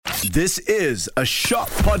This is a Shock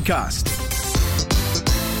podcast.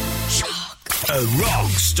 Shock. A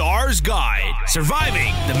Rockstar's Guide.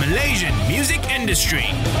 Surviving the Malaysian music industry.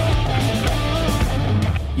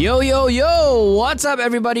 Yo, what's up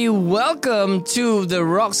everybody? Welcome to the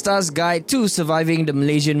Rockstar's Guide to Surviving the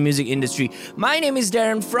Malaysian Music Industry. My name is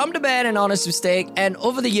Darren from the band An Honest Mistake, and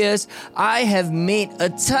over the years, I have made a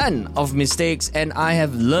ton of mistakes and I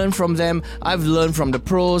have learned from them. I've learned from the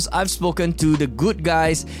pros. I've spoken to the good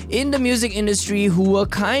guys in the music industry who were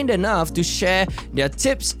kind enough to share their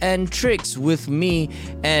tips and tricks with me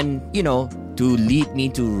and, to lead me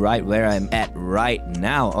to right where I'm at right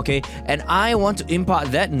now, okay? And I want to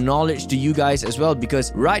impart that knowledge to you guys as well,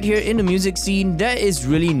 because right here in the music scene, there is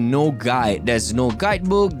really no guide. There's no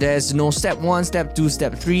guidebook, there's no step 1, step 2,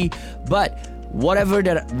 step 3, but whatever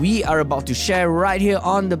that we are about to share right here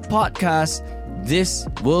on the podcast, this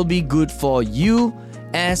will be good for you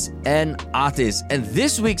as an artist. And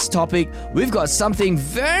this week's topic, we've got something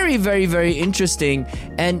very, very, very interesting,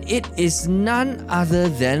 and it is none other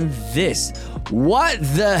than this. What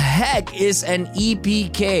the heck is an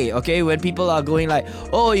EPK? Okay, when people are going like,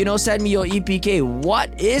 send me your EPK.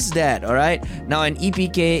 What is that? Alright, now an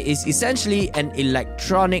EPK is essentially an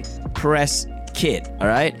electronic press kit.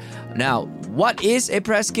 Alright, now what is a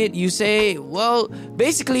press kit? You say, well,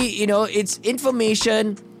 basically, it's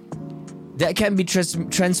information that can be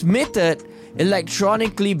transmitted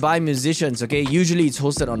electronically by musicians, okay? Usually it's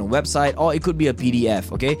hosted on a website or it could be a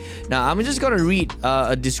PDF, okay? Now, I'm just going to read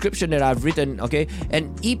a description that I've written, okay?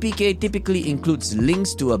 An EPK typically includes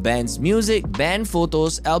links to a band's music, band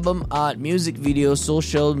photos, album art, music videos,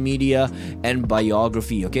 social media, and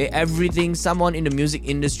biography, okay? Everything someone in the music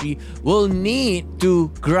industry will need to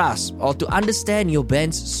grasp or to understand your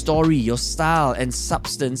band's story, your style, and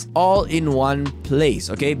substance all in one place,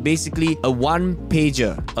 okay? Basically, a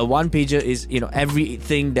one-pager. A one-pager is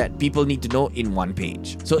everything that people need to know in one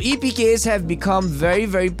page. So EPKs have become very,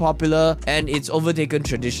 very popular, and it's overtaken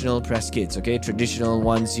traditional press kits, okay? Traditional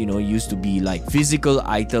ones, used to be like physical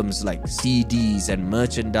items like CDs and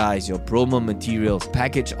merchandise, your promo materials,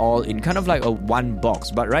 packaged all in kind of like a one box.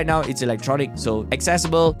 But right now it's electronic, so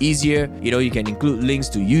accessible, easier. You can include links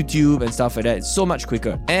to YouTube and stuff like that. It's so much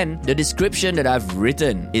quicker. And the description that I've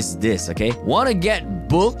written is this, okay? Want to get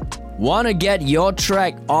booked? Want to get your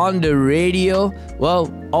track on the radio?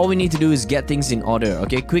 Well, all we need to do is get things in order,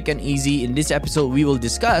 okay? Quick and easy. In this episode, we will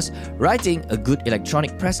discuss writing a good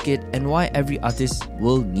electronic press kit and why every artist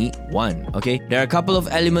will need one, okay? There are a couple of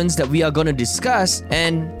elements that we are going to discuss,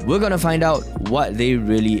 and we're going to find out what they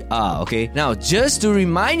really are, okay? Now, just to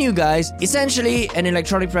remind you guys, essentially an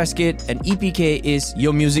electronic press kit, an EPK, is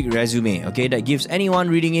your music resume, okay? That gives anyone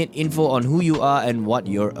reading it info on who you are and what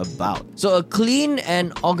you're about. So a clean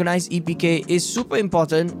and organized EPK is super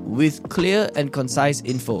important with clear and concise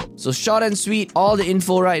info. So short and sweet, all the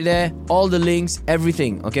info right there, all the links,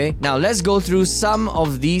 everything, okay? Now let's go through some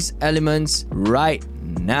of these elements right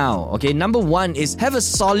now, okay? Number 1 is have a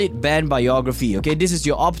solid band biography, okay? This is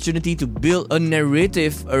your opportunity to build a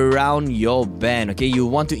narrative around your band, okay? You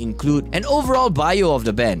want to include an overall bio of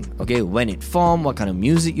the band, okay? When it formed, what kind of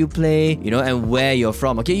music you play, and where you're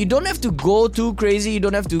from, okay? You don't have to go too crazy. You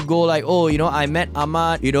don't have to go like, I met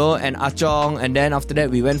Ahmad, and Achong, and then after that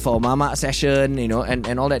we went for a Mama session,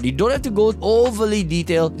 and all that. You don't have to go overly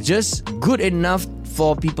detailed, just good enough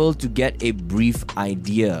for people to get a brief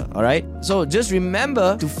idea, alright? So just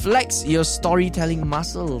remember to flex your storytelling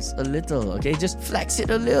muscles a little, okay? Just flex it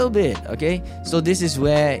a little bit, okay? So this is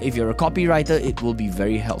where, if you're a copywriter, it will be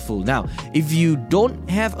very helpful. Now, if you don't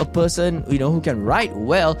have a person, who can write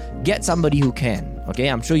well, get somebody who can. Okay,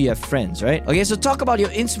 I'm sure you have friends, right? Okay, so talk about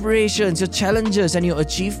your inspirations, your challenges, and your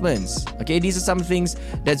achievements. Okay, these are some things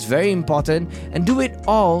that's very important, and do it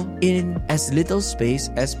all in as little space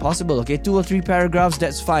as possible. Okay, 2 or 3 paragraphs,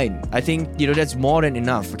 that's fine. I think, that's more than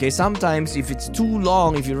enough. Okay, sometimes if it's too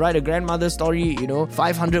long, if you write a grandmother story,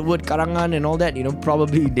 500 word karangan and all that,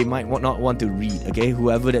 probably they might not want to read, okay,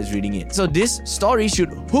 whoever that's reading it. So this story should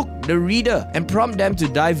hook the reader and prompt them to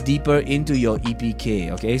dive deeper into your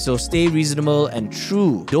EPK, okay? So stay reasonable and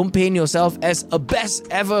true. Don't paint yourself as a best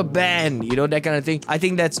ever band, that kind of thing. I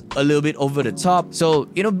think that's a little bit over the top. So,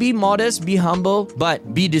 be modest, be humble,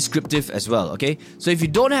 but be descriptive as well, okay? So if you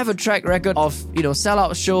don't have a track record of,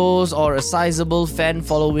 sellout shows or a sizable fan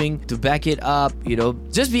following to back it up,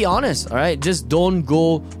 just be honest, alright? Just don't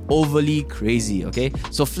go overly crazy, okay?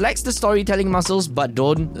 So flex the storytelling muscles, but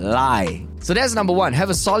don't lie. So that's number one, have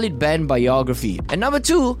a solid band biography. And number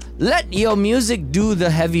two, let your music do the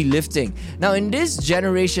heavy lifting. Now in this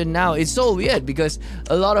generation now, it's so weird because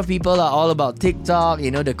a lot of people are all about TikTok,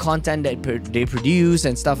 the content that they produce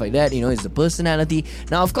and stuff like that, it's the personality.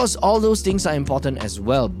 Now of course all those things are important as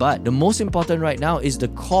well, but the most important right now is the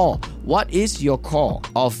core. What is your core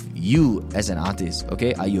of you as an artist?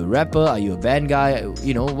 Okay, are you a rapper? Are you a band guy?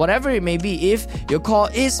 Whatever it may be, if your core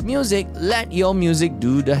is music, let your music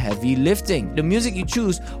do the heavy lifting. The music you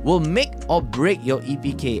choose will make or break your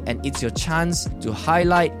EPK, and it's your chance to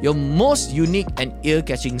highlight your most unique and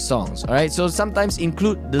ear-catching songs. Alright, so sometimes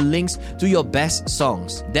include the links to your best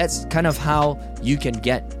songs. That's kind of how you can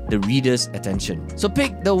get the reader's attention. So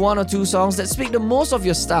pick the one or two songs that speak the most of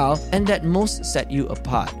your style and that most set you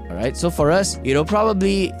apart. Alright, so for us,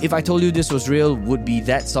 probably if I told you this was real, would be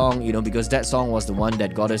that song, because that song was the one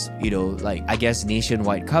that got us,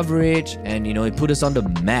 nationwide coverage, and it put us on the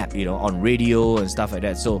map, on radio and stuff like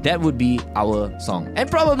that. So that would be our song.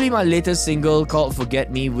 And probably my latest single called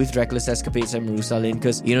Forget Me with Reckless Escapades and Marusalin,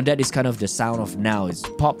 because that is kind of the sound of now. It's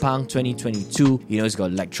pop punk 2022, it's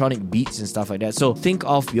got electronic beats and stuff like that. So think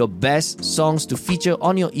of your best songs to feature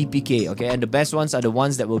on your EPK, okay? And the best ones are the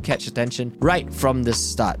ones that will catch attention right from the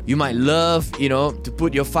start. You might love, to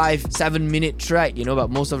put your 5-7 minute track, but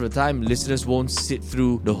most of the time listeners won't sit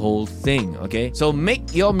through the whole thing, okay? So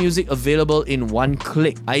make your music available in one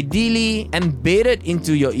click. Ideally, embed it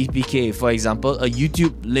into your EPK. For example, a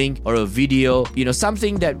YouTube link or a video,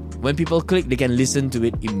 something that when people click, they can listen to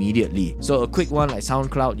it immediately. So a quick one like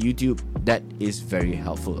SoundCloud, YouTube, that is very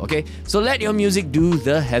helpful, okay? So let your music do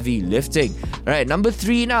the heavy lifting. Alright, number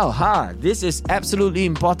 3 now. This is absolutely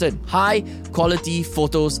important. High quality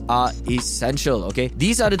photos are essential, okay?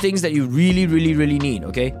 These are the things that you really, really, really need,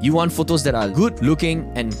 okay? You want photos that are good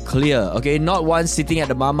looking and clear, okay? Not one sitting at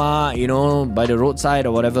the mama, by the roadside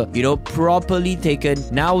or whatever. Properly taken.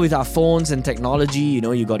 Now with our phones and technology,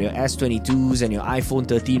 you got your S22s and your iPhone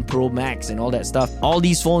 13 Pro Max and all that stuff. All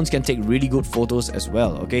these phones can take really good photos as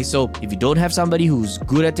well, okay? So if you don't have somebody who's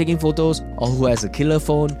good at taking photos or who has a killer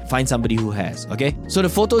phone, find somebody who has, okay? So the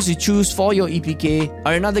photos you choose for your EPK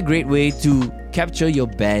are another great way to capture your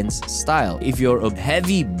band's style. If you're a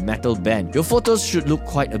heavy metal band, your photos should look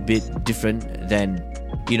quite a bit different than,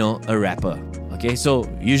 a rapper. Okay, so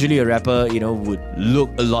usually a rapper, would look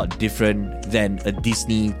a lot different than a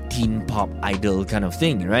Disney teen pop idol kind of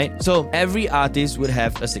thing, right? So every artist would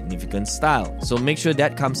have a significant style. So make sure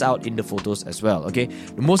that comes out in the photos as well, okay?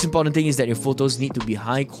 The most important thing is that your photos need to be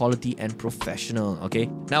high quality and professional, okay?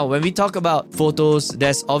 Now, when we talk about photos,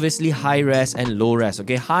 there's obviously high res and low res,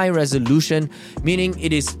 okay? High resolution, meaning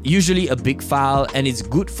it is usually a big file and it's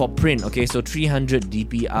good for print, okay? So 300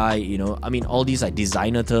 dpi, all these like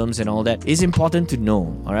designer terms and all that is important to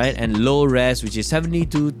know, alright? And low res, which is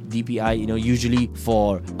 72 dpi, usually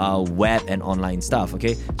for web and online stuff,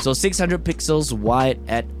 okay? So 600 pixels wide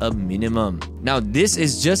at a minimum. Now, this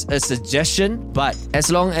is just a suggestion, but as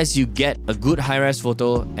long as you get a good high-res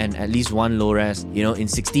photo and at least one low-res, in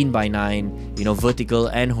 16:9, vertical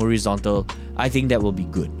and horizontal, I think that will be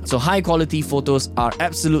good. So high-quality photos are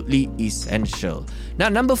absolutely essential. Now,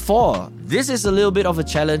 number 4. This is a little bit of a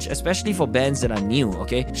challenge, especially for bands that are new,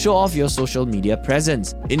 okay? Show off your social media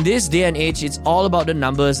presence. In this day and age, it's all about the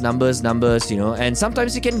numbers, and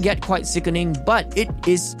sometimes it can get quite sickening, but it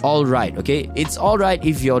is alright, okay? It's alright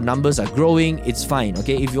if your numbers are growing, it's fine,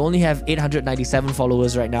 okay? If you only have 897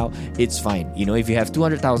 followers right now, it's fine. If you have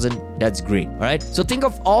 200,000, that's great, alright? So think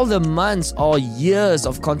of all the months or years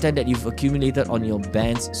of content that you've accumulated on your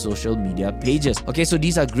band's social media pages. Okay, so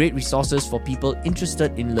these are great resources for people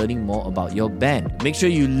interested in learning more about your band. Make sure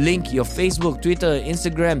you link your Facebook, Twitter,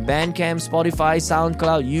 Instagram, Bandcamp, Spotify,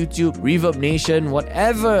 SoundCloud, YouTube, Reverb Nation,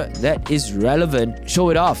 whatever that is relevant.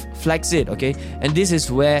 Show it off, flex it, okay? And this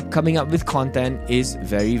is where coming up with content is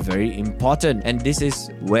very, very important. And this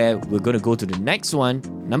is where we're going to go to the next one.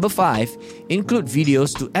 Number 5, include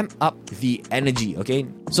videos to amp up the energy, okay?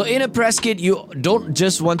 So in a press kit, you don't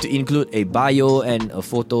just want to include a bio and a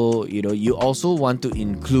photo, you also want to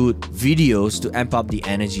include videos to amp up the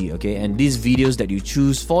energy, okay? And these videos that you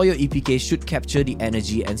choose for your EPK should capture the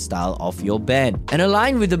energy and style of your band and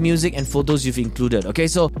align with the music and photos you've included, okay?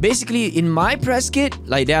 So basically, in my press kit,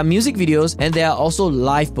 there are music videos and there are also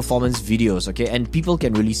live performance videos, okay? And people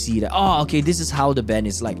can really see that, this is how the band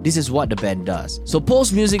is like. This is what the band does. So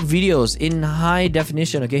post music videos in high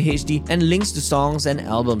definition, okay, HD, and links to songs and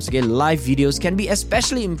albums, okay? Live videos can be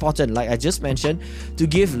especially important, like I just mentioned, to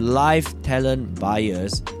give live talent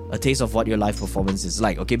buyers a taste of what your live performance is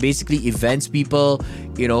like. Okay, basically events people,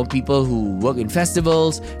 people who work in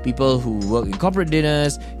festivals, people who work in corporate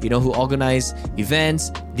dinners, who organize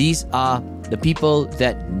events. These are the people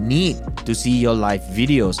that need to see your live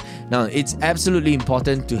videos. Now, it's absolutely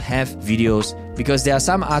important to have videos because there are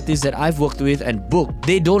some artists that I've worked with and booked,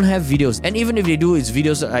 they don't have videos. And even if they do, it's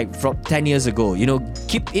videos like from 10 years ago.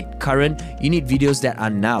 Keep it current. You need videos that are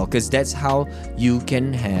now, because that's how you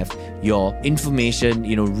can have your information,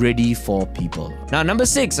 ready for people. Now, number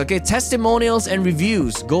 6, testimonials and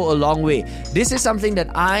reviews go a long way. This is something that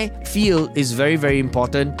I feel is very, very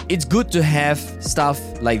important. It's good to have stuff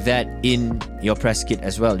like that in your press kit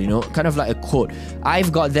as well, kind of like a quote.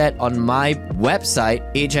 I've got that on my website,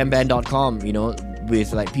 hmband.com,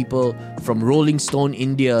 with like people from Rolling Stone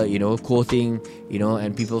India, quoting,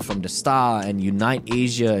 and people from The Star and Unite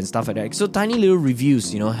Asia and stuff like that. So tiny little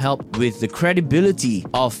reviews, help with the credibility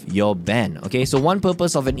of your band. Okay, so one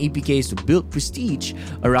purpose of an EPK is to build prestige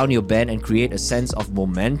around your band and create a sense of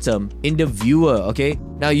momentum in the viewer. Okay,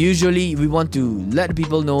 now usually we want to let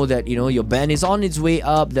people know that, your band is on its way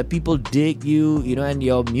up, that people dig you, and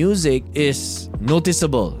your music is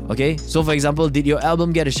noticeable. Okay, so for example, did your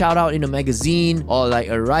album get a shout out in a magazine or like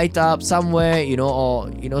a write-up somewhere,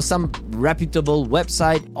 or some reputable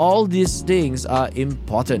website? All these things are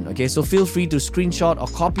important. Okay, so feel free to screenshot or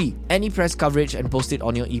copy any press coverage and post it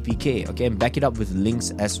on your EPK. Okay, and back it up with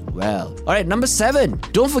links as well. Alright, number 7,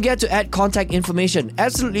 don't forget to add contact information.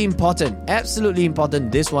 Absolutely important,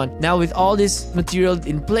 this one. Now, with all this material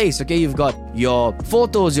in place, okay, you've got your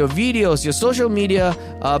photos, your videos, your social media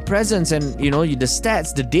presence, and the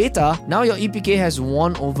stats, the data. Now your EPK has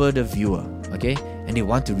won over the viewer. Okay, and they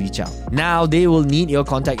want to reach out. Now they will need your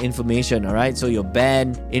contact information, alright? So your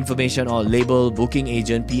band information or label, booking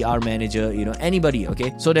agent, PR manager, anybody,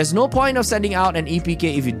 okay? So there's no point of sending out an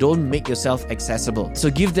EPK if you don't make yourself accessible. So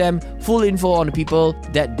give them full info on the people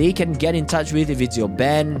that they can get in touch with. If it's your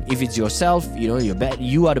band, if it's yourself, your band,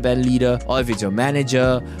 you are the band leader, or if it's your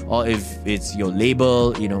manager, or if it's your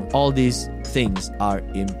label, all these things are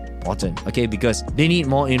important, okay? Because they need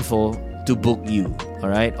more info to book you,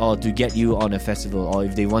 alright, or to get you on a festival, or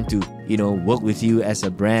if they want to work with you as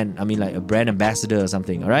a brand, like a brand ambassador or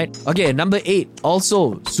something. Alright, okay, number 8,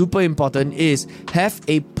 also super important, is have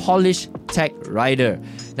a polished tech rider.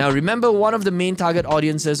 Now remember, one of the main target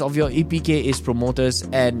audiences of your EPK is promoters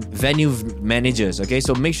and venue managers. Okay,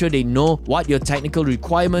 so make sure they know what your technical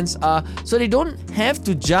requirements are, so they don't have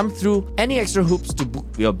to jump through any extra hoops to book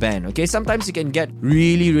your band. Okay, sometimes it can get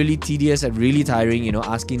really, really tedious and really tiring,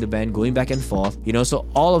 asking the band, going back and forth, so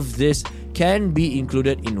all of this can be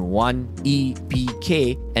included in one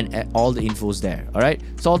EPK and all the info's there. Alright,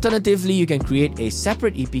 so alternatively, you can create a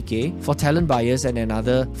separate EPK for talent buyers and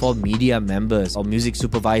another for media members or music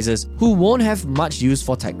supervisors who won't have much use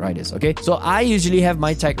for tech riders. Okay, so I usually have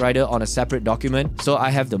my tech rider on a separate document. So I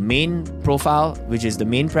have the main profile, which is the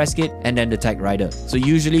main press kit, and then the tech rider. So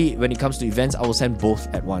usually when it comes to events, I will send both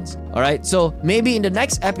at once. Alright, so maybe in the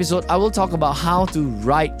next episode, I will talk about how to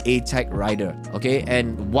write a tech rider, okay,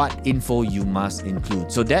 and what info you must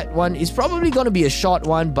include. So that one is probably going to be a short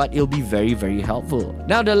one, but it'll be very, very helpful.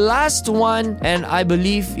 Now the last one, and I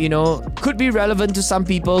believe could be relevant to some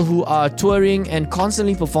people who are touring and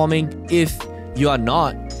constantly performing. If you are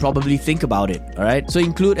not, probably think about it. Alright, so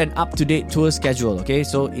include an up-to-date tour schedule. Okay,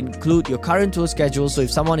 so include your current tour schedule, so if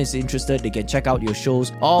someone is interested, they can check out your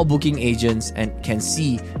shows or booking agents and can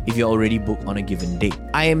see if you're already booked on a given date.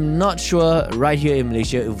 I am not sure right here in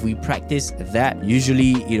Malaysia if we practice that.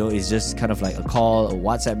 Usually, it's just kind of like a call, a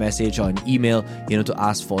WhatsApp message, or an email, to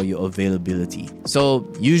ask for your availability. So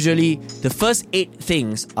usually the first 8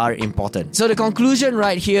 things are important. So the conclusion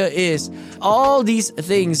right here is all these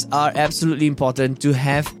things are absolutely important to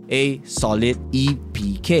have a solid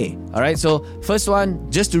EPK. Alright, so first one,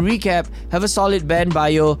 just to recap, have a solid band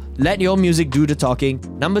bio, let your music do the talking.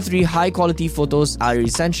 Number 3, high quality photos are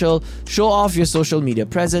essential. Show off your social media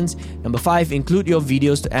presence. Number 5, include your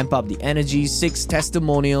videos to amp up the energy. 6,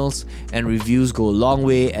 testimonials and reviews go a long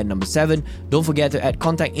way. And number 7, don't forget to add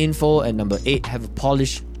contact info. And number 8, have a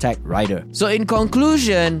polished tech rider. So in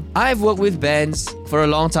conclusion, I've worked with bands for a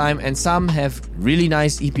long time, and some have really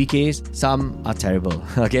nice EPKs, some are terrible,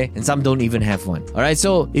 okay, and some don't even have one. Alright,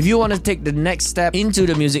 so if you want to take the next step into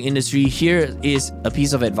the music industry, here is a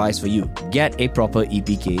piece of advice for you. Get a proper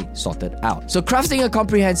EPK sorted out. So crafting a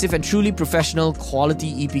comprehensive and truly professional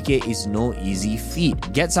quality EPK is no easy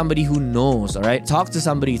feat. Get somebody who knows, alright? Talk to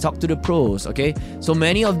somebody, talk to the pros, okay? So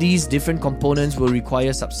many of these different components will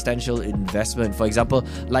require substantial investment. For example,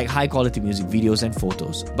 like high quality music videos and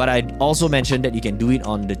photos. But I also mentioned that you can do it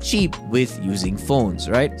on the cheap with using phones,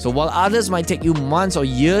 right? So while others might take you months or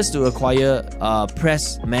years years to acquire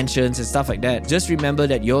press mentions and stuff like that, just remember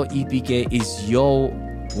that your EPK is your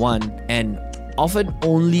one and often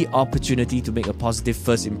only opportunity to make a positive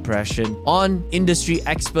first impression on industry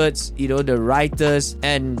experts, the writers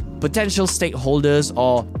and potential stakeholders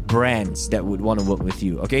or brands that would want to work with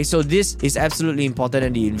you. Okay, so this is absolutely important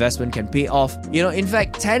and the investment can pay off, in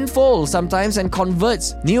fact, tenfold sometimes and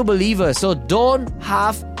converts new believers. So don't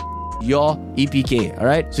half your EPK,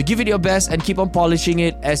 alright? So give it your best and keep on polishing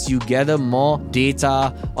it as you gather more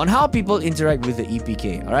data on how people interact with the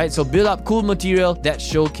EPK, alright? So build up cool material that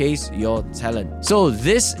showcase your talent. So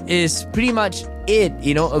this is pretty much it,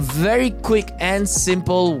 a very quick and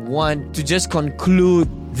simple one to just conclude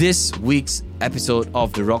this week's episode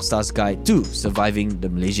of the Rockstar's Guide to Surviving the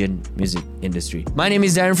Malaysian Music Industry. My name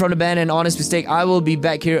is Darren from the band, and honest mistake, I will be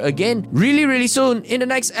back here again really soon in the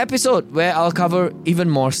next episode where I'll cover even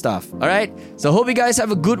more stuff. Alright, so hope you guys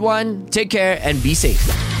have a good one. Take care and be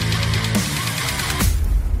safe.